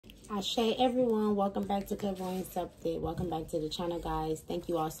Ashe, everyone. Welcome back to Clairvoyance Update. Welcome back to the channel, guys. Thank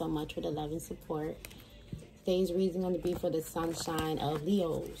you all so much for the love and support. Today's reading going to be for the sunshine of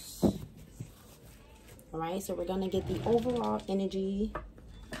Leos. Alright, so we're going to get the overall energy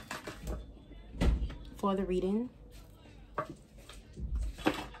for the reading.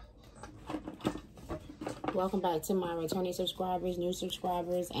 Welcome back to my returning subscribers, new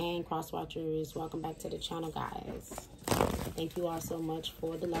subscribers, and cross-watchers. Welcome back to the channel, guys. Thank you all so much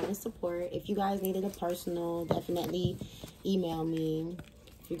for the love and support. If you guys needed a personal, definitely email me.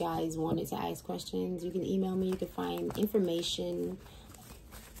 If you guys wanted to ask questions, you can email me. You can find information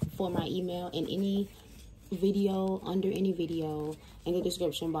for my email in any video, under any video, in the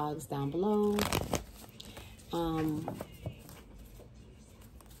description box down below.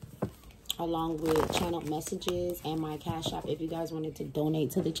 Along with channel messages and my Cash App if you guys wanted to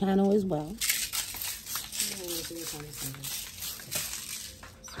donate to the channel as well.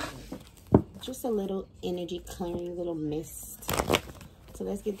 Just a little energy clearing, little mist. So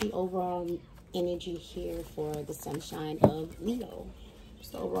let's get the overall energy here for the sunshine of Leo.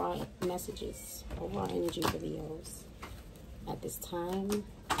 Just overall messages, overall energy for Leos at this time.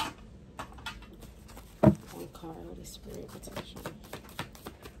 One card, Holy Spirit protection.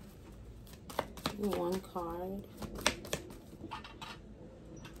 One card.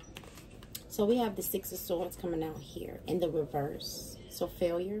 So we have the Six of Swords coming out here in the reverse. So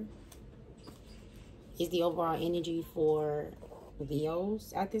failure is the overall energy for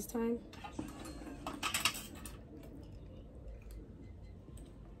Leos at this time.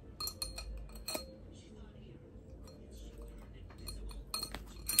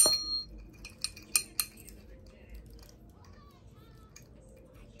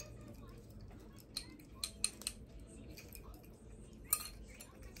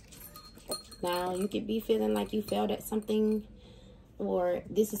 Now, you could be feeling like you failed at something, or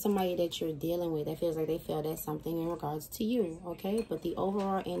this is somebody that you're dealing with that feels like they failed at something in regards to you, okay? But the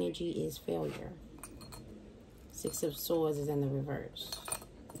overall energy is failure. Six of Swords is in the reverse.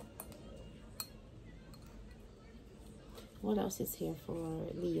 What else is here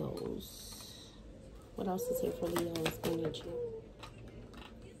for Leos? What else is here for Leo's energy?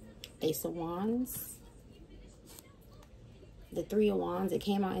 Ace of Wands. The Three of Wands, it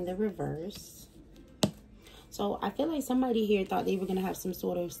came out in the reverse. So I feel like somebody here thought they were going to have some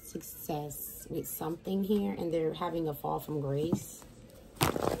sort of success with something here, and they're having a fall from grace.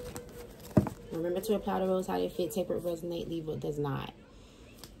 Remember to apply the rules how they fit, take what resonate, leave what does not.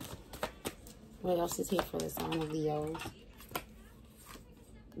 What else is here for the sign of Leo?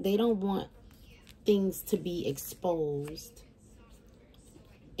 They don't want things to be exposed.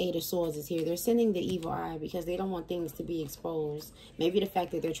 Eight of Swords is here. They're sending the evil eye because they don't want things to be exposed. Maybe the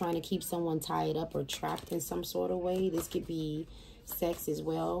fact that they're trying to keep someone tied up or trapped in some sort of way. This could be sex as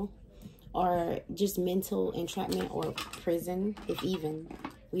well. Or just mental entrapment or prison, if even.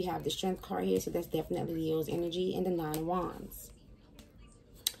 We have the Strength card here, so that's definitely Leo's energy. And the Nine of Wands.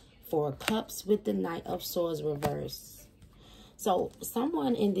 Four of Cups with the Knight of Swords reverse. So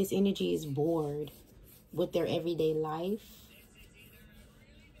someone in this energy is bored with their everyday life.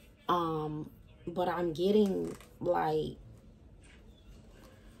 But I'm getting like,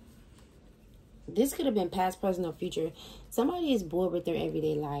 this could have been past, present, or future. Somebody is bored with their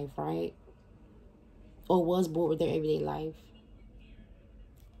everyday life, right? Or was bored with their everyday life.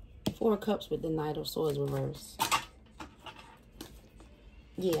 Four of Cups with the Knight of Swords reverse.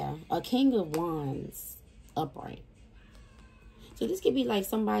 Yeah, a King of Wands upright. So this could be like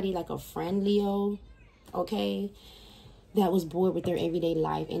somebody, like a friend, Leo, okay, that was bored with their everyday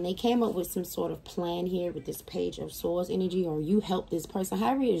life, and they came up with some sort of plan here with this Page of Swords energy, or you help this person,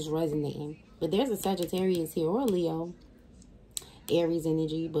 however it is resonating. But there's a Sagittarius here, or a Leo, Aries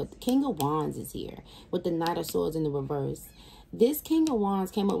energy, but the King of Wands is here with the Knight of Swords in the reverse. This King of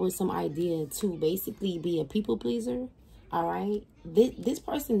Wands came up with some idea to basically be a people pleaser. All right, this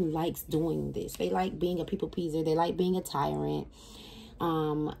person likes doing this. They like being a people pleaser. They like being a tyrant.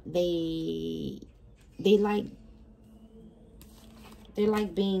 They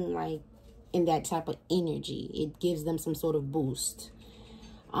like being like in that type of energy. It gives them some sort of boost.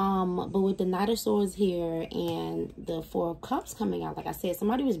 But with the Knight of Swords here and the Four of Cups coming out, like I said,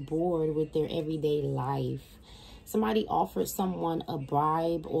 somebody was bored with their everyday life. Somebody offered someone a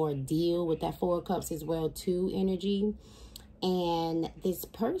bribe or a deal with that Four of Cups as well too energy. And this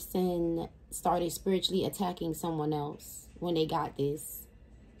person started spiritually attacking someone else when they got this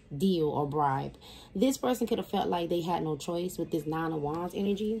deal or bribe. This person could have felt like they had no choice with this Nine of Wands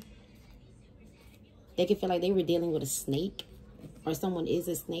energy. They could feel like they were dealing with a snake, or someone is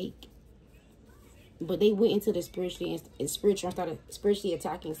a snake. but they went into the spiritual and started spiritually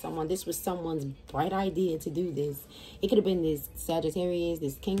attacking someone. This was someone's bright idea to do this. It could have been this Sagittarius,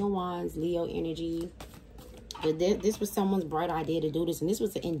 this King of Wands, Leo energy. But this was someone's bright idea to do this. And this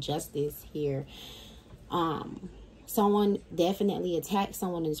was an injustice here. Someone definitely attacked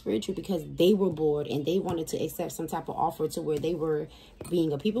someone in spiritual because they were bored and they wanted to accept some type of offer to where they were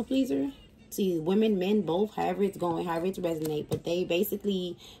being a people pleaser. See, women, men, both, however it's going, however it's resonate. But they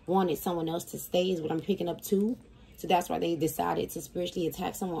basically wanted someone else to stay is what I'm picking up too. So that's why they decided to spiritually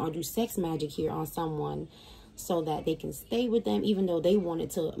attack someone or do sex magic here on someone so that they can stay with them, even though they wanted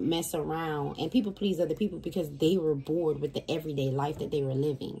to mess around and people please other people because they were bored with the everyday life that they were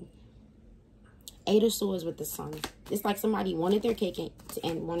living. 8 of Swords with the Sun. It's like somebody wanted their cake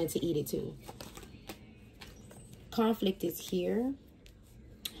and wanted to eat it too. Conflict is here.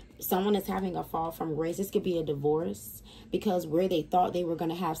 Someone is having a fall from grace. This could be a divorce because where they thought they were going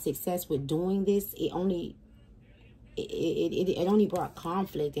to have success with doing this, it only brought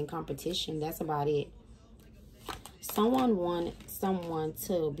conflict and competition. That's about it. Someone wants someone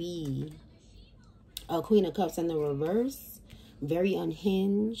to be a Queen of Cups in the reverse. Very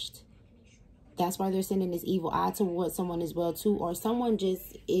unhinged. That's why they're sending this evil eye towards someone as well too. Or someone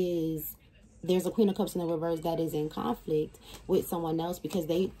just is... There's a Queen of Cups in the reverse that is in conflict with someone else because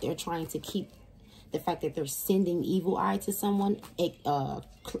they're trying to keep the fact that they're sending evil eye to someone. They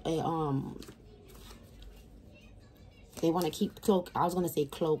want to keep cloak. I was going to say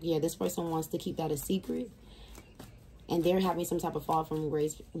cloak. Yeah, this person wants to keep that a secret. And they're having some type of fall from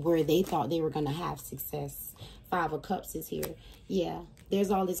grace where they thought they were going to have success. 5 of Cups is here. Yeah, there's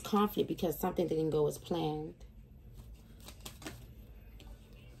all this conflict because something didn't go as planned.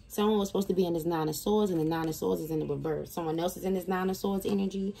 Someone was supposed to be in this 9 of Swords, and the 9 of Swords is in the reverse. Someone else is in this 9 of Swords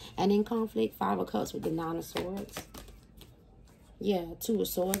energy and in conflict. 5 of Cups with the 9 of Swords. Yeah, 2 of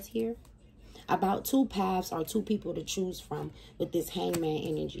Swords here. About 2 paths or 2 people to choose from with this Hangman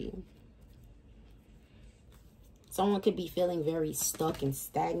energy. Someone could be feeling very stuck and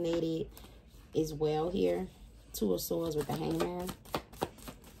stagnated as well here. 2 of Swords with the Hangman.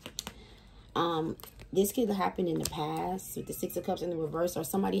 This could happen in the past with the 6 of Cups in the reverse, or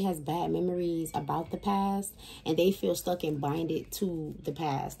somebody has bad memories about the past and they feel stuck and binded to the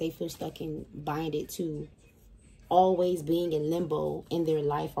past. They feel stuck and binded to always being in limbo in their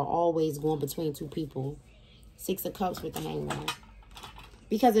life or always going between 2 people. 6 of Cups with the Hangman.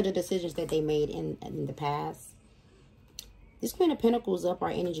 Because of the decisions that they made in the past. This Queen of Pentacles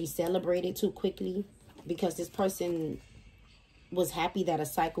upright energy celebrated too quickly because this person was happy that a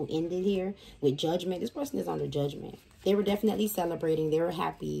cycle ended here with judgment. This person is under judgment. They were definitely celebrating. They were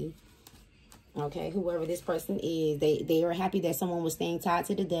happy. Okay, whoever this person is, they are happy that someone was staying tied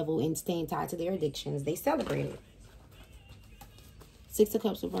to the devil and staying tied to their addictions. They celebrated. 6 of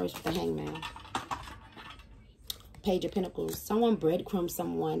Cups reversed with the Hangman. Page of Pentacles. Someone breadcrumbed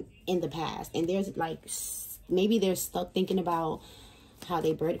someone in the past. And there's like, maybe they're stuck thinking about how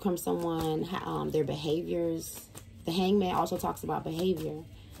they breadcrumb someone, their behaviors. The Hangman also talks about behavior.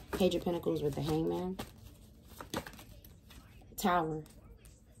 Page of Pentacles with the Hangman. Tower.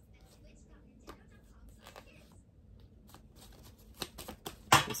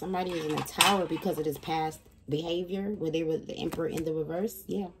 Somebody is in a tower because of this past behavior where they were the Emperor in the reverse.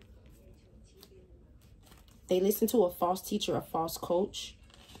 Yeah. They listened to a false teacher, a false coach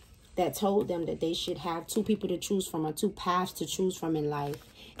that told them that they should have 2 people to choose from or 2 paths to choose from in life.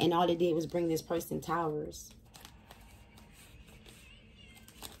 And all it did was bring this person towers.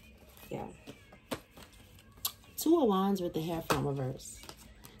 Yeah. 2 of Wands with the Hierophant reverse.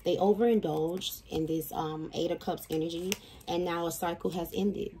 They overindulged in this 8 of Cups energy. And now a cycle has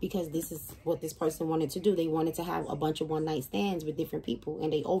ended because this is what this person wanted to do. They wanted to have a bunch of one-night stands with different people.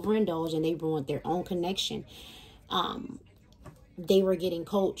 And they overindulged and they ruined their own connection. They were getting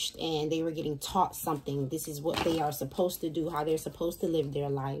coached and they were getting taught something. This is what they are supposed to do, how they're supposed to live their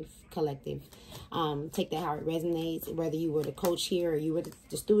life. Collective. Take that how it resonates, whether you were the coach here or you were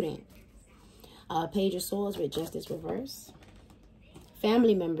the student. Page of Swords with Justice reverse.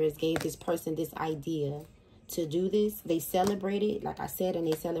 Family members gave this person this idea to do this. They celebrated, like I said, and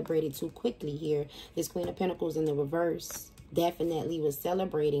they celebrated too quickly here. This Queen of Pentacles in the reverse definitely was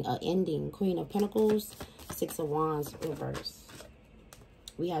celebrating an ending. Queen of Pentacles, 6 of Wands reverse.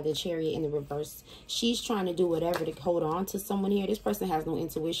 We have the Chariot in the reverse. She's trying to do whatever to hold on to someone here. This person has no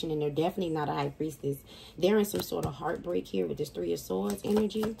intuition and they're definitely not a High Priestess. They're in some sort of heartbreak here with this 3 of Swords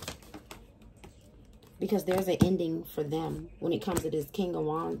energy. Because there's an ending for them when it comes to this King of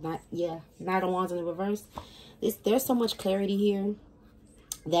Wands. Knight of Wands in the reverse. There's so much clarity here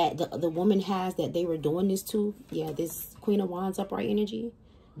that the woman has that they were doing this to. Yeah, this Queen of Wands upright energy.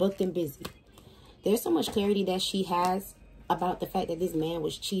 Booked and busy. There's so much clarity that she has about the fact that this man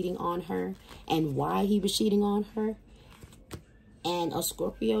was cheating on her and why he was cheating on her. And a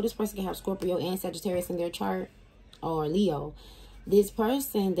Scorpio, this person can have Scorpio and Sagittarius in their chart, or Leo. This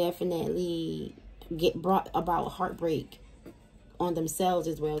person definitely brought about heartbreak on themselves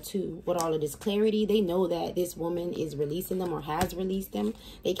as well too. With all of this clarity, they know that this woman is releasing them or has released them.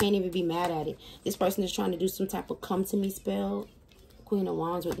 They can't even be mad at it. This person is trying to do some type of come to me spell. Queen of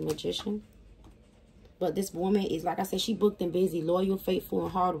Wands with the Magician. But this woman is, like I said, she booked and busy, loyal, faithful,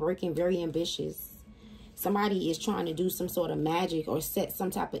 and hardworking, very ambitious. Somebody is trying to do some sort of magic or set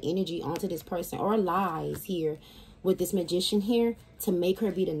some type of energy onto this person, or lies here with this Magician here to make her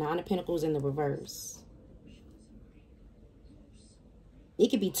be the Nine of Pentacles in the reverse. It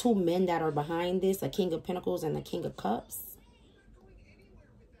could be two men that are behind this, a King of Pentacles and a King of Cups.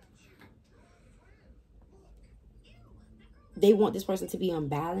 They want this person to be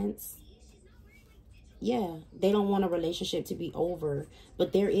unbalanced. Yeah, they don't want a relationship to be over,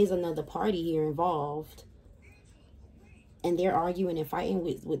 but there is another party here involved. And they're arguing and fighting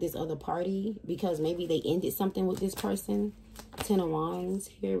with this other party because maybe they ended something with this person. 10 of Wands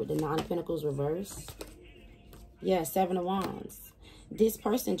here with the Nine of Pentacles reverse. Yeah, 7 of Wands. This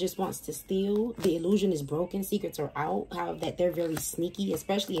person just wants to steal. The illusion is broken. Secrets are out. How that they're very sneaky,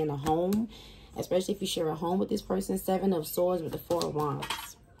 especially in a home. Especially if you share a home with this person. 7 of Swords with the 4 of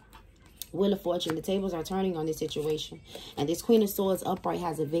Wands. Wheel of Fortune. The tables are turning on this situation. And this Queen of Swords upright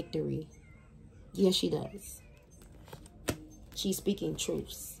has a victory. Yes, she does. She's speaking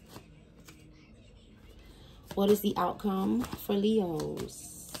truths. What is the outcome for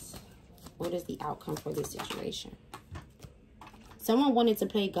Leos? What is the outcome for this situation? Someone wanted to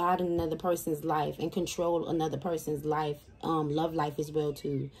play God in another person's life and control another person's life, love life as well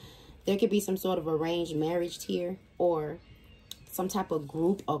too. There could be some sort of arranged marriage here, or some type of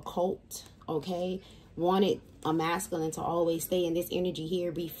group or cult, okay? Wanted a masculine to always stay in this energy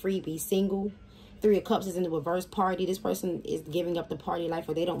here, be free, be single. 3 of Cups is in the reverse party. This person is giving up the party life,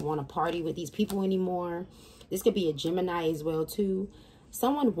 or they don't want to party with these people anymore. This could be a Gemini as well too.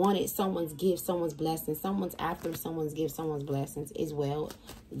 Someone wanted someone's gift, someone's blessing. Someone's after someone's gift, someone's blessings as well.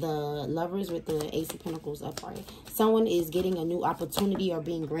 The Lovers with the Ace of Pentacles upright. Someone is getting a new opportunity or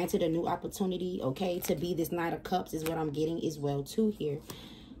being granted a new opportunity, okay, to be this Knight of Cups is what I'm getting as well too here.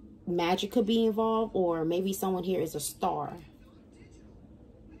 Magic could be involved, or maybe someone here is a star.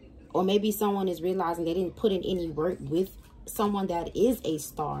 Or maybe someone is realizing they didn't put in any work with someone that is a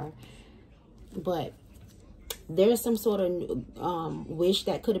star. But there's some sort of wish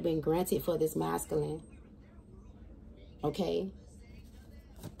that could have been granted for this masculine. Okay?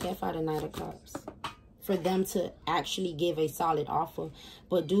 Clarify the Knight of Cups. For them to actually give a solid offer.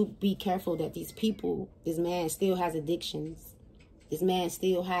 But do be careful that these people, this man still has addictions. This man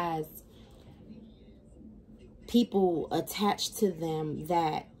still has people attached to them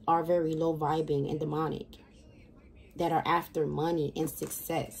that are very low vibing and demonic, that are after money and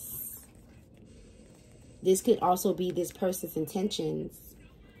success. This could also be this person's intentions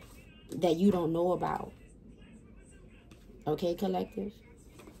that you don't know about. Okay, collective?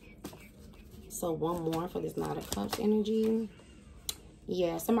 So one more for this Knight of Cups energy.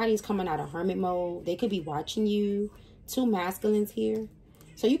 Yeah, somebody's coming out of hermit mode. They could be watching you. 2 masculines here.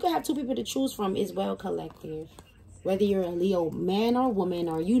 So you could have 2 people to choose from as well, collective. Whether you're a Leo man or woman,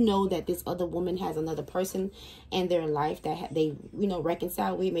 or you know that this other woman has another person in their life that they, you know,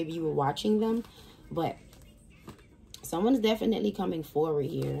 reconcile with. Maybe you were watching them. But someone's definitely coming forward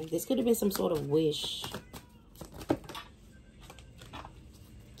here. This could have been some sort of wish.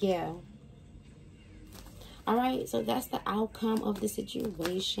 Yeah. All right. So that's the outcome of the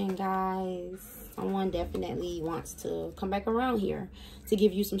situation, guys. Someone definitely wants to come back around here to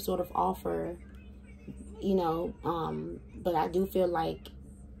give you some sort of offer. You know, but I do feel like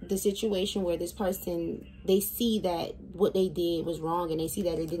the situation where this person, they see that what they did was wrong, and they see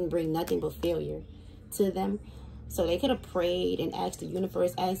that it didn't bring nothing but failure to them. So they could have prayed and asked the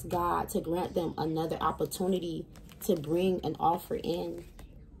universe, asked God to grant them another opportunity to bring an offer in.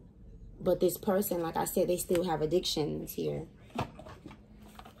 But this person, like I said, they still have addictions here.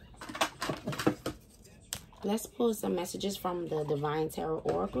 Let's pull some messages from the Divine Tarot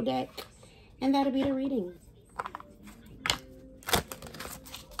Oracle deck. And that'll be the reading.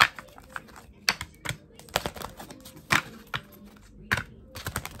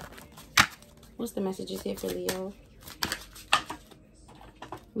 What's the messages here for Leo?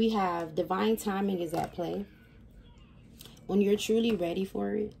 We have divine timing is at play. When you're truly ready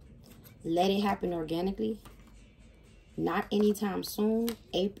for it, let it happen organically. Not anytime soon.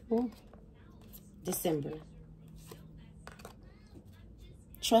 April, December.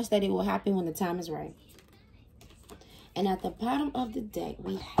 Trust that it will happen when the time is right. And at the bottom of the deck,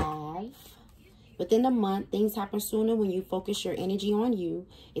 we have, within a month, things happen sooner when you focus your energy on you.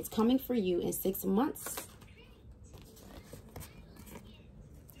 It's coming for you in 6 months.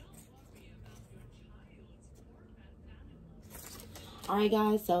 All right,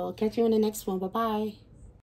 guys. So catch you in the next one. Bye-bye.